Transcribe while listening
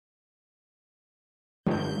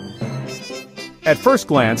At first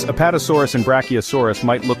glance, Apatosaurus and Brachiosaurus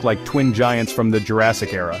might look like twin giants from the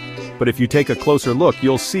Jurassic era. But if you take a closer look,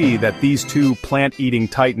 you'll see that these two plant-eating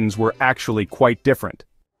titans were actually quite different.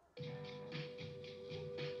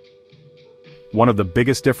 One of the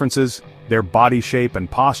biggest differences, their body shape and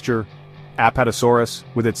posture. Apatosaurus,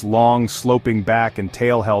 with its long, sloping back and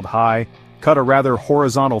tail held high, cut a rather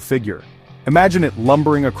horizontal figure. Imagine it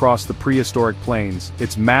lumbering across the prehistoric plains,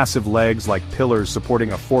 its massive legs like pillars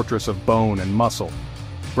supporting a fortress of bone and muscle.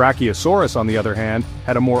 Brachiosaurus, on the other hand,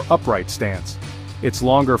 had a more upright stance. Its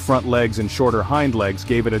longer front legs and shorter hind legs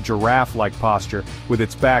gave it a giraffe-like posture, with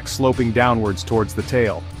its back sloping downwards towards the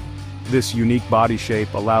tail. This unique body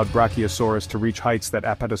shape allowed Brachiosaurus to reach heights that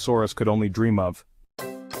Apatosaurus could only dream of.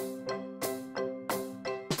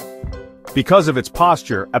 Because of its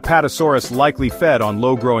posture, Apatosaurus likely fed on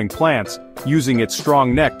low-growing plants, using its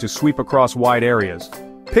strong neck to sweep across wide areas.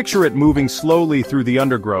 Picture it moving slowly through the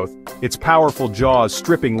undergrowth, its powerful jaws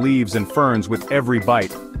stripping leaves and ferns with every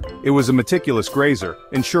bite. It was a meticulous grazer,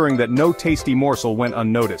 ensuring that no tasty morsel went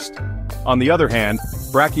unnoticed. On the other hand,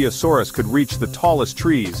 Brachiosaurus could reach the tallest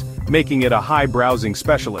trees, making it a high-browsing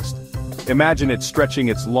specialist. Imagine it stretching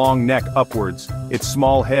its long neck upwards, its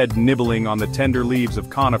small head nibbling on the tender leaves of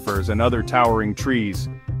conifers and other towering trees.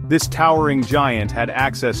 This towering giant had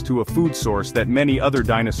access to a food source that many other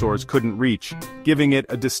dinosaurs couldn't reach, giving it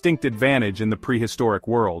a distinct advantage in the prehistoric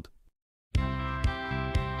world.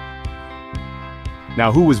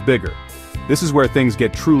 Now, who was bigger? This is where things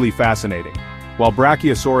get truly fascinating. While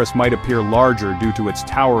Brachiosaurus might appear larger due to its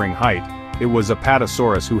towering height, it was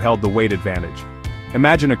Apatosaurus who held the weight advantage.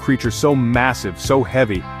 Imagine a creature so massive, so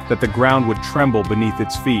heavy, that the ground would tremble beneath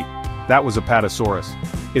its feet. That was Apatosaurus.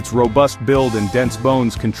 Its robust build and dense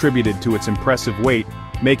bones contributed to its impressive weight,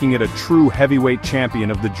 making it a true heavyweight champion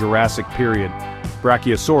of the Jurassic period.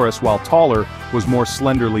 Brachiosaurus, while taller, was more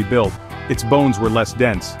slenderly built. Its bones were less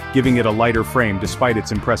dense, giving it a lighter frame despite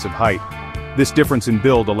its impressive height. This difference in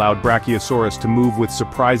build allowed Brachiosaurus to move with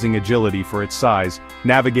surprising agility for its size,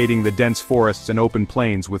 navigating the dense forests and open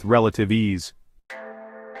plains with relative ease.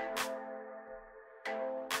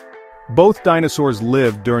 Both dinosaurs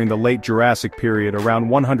lived during the late Jurassic period around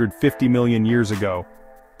 150 million years ago.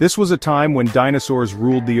 This was a time when dinosaurs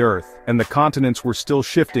ruled the Earth, and the continents were still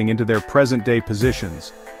shifting into their present-day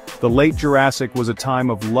positions. The late Jurassic was a time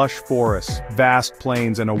of lush forests, vast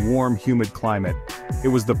plains and a warm, humid climate. It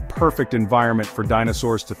was the perfect environment for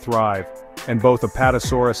dinosaurs to thrive, and both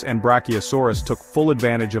Apatosaurus and Brachiosaurus took full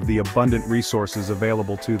advantage of the abundant resources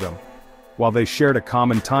available to them. While they shared a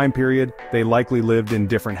common time period, they likely lived in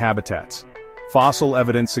different habitats. Fossil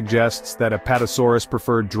evidence suggests that Apatosaurus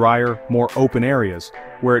preferred drier, more open areas,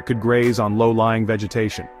 where it could graze on low-lying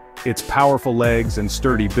vegetation. Its powerful legs and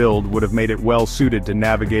sturdy build would have made it well-suited to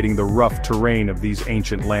navigating the rough terrain of these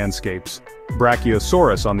ancient landscapes.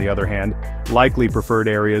 Brachiosaurus, on the other hand, likely preferred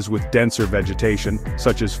areas with denser vegetation,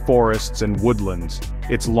 such as forests and woodlands.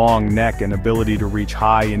 Its long neck and ability to reach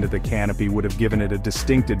high into the canopy would have given it a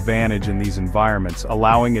distinct advantage in these environments,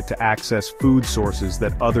 allowing it to access food sources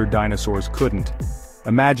that other dinosaurs couldn't.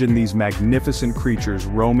 Imagine these magnificent creatures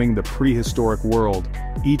roaming the prehistoric world,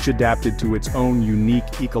 each adapted to its own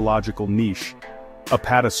unique ecological niche.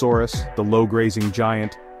 Apatosaurus, the low-grazing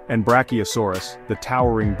giant, and Brachiosaurus, the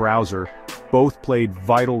towering browser, both played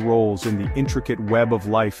vital roles in the intricate web of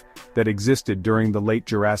life that existed during the late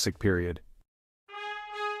Jurassic period.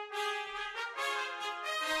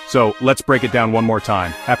 So, let's break it down one more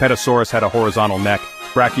time. Apatosaurus had a horizontal neck,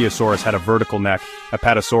 Brachiosaurus had a vertical neck.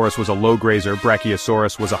 Apatosaurus was a low grazer,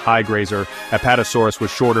 Brachiosaurus was a high grazer. Apatosaurus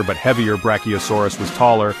was shorter but heavier, Brachiosaurus was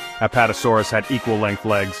taller. Apatosaurus had equal length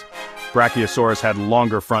legs. Brachiosaurus had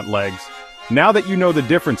longer front legs. Now that you know the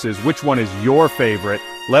differences, which one is your favorite?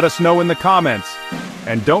 Let us know in the comments.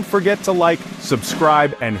 And don't forget to like,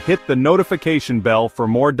 subscribe, and hit the notification bell for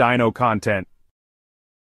more dino content.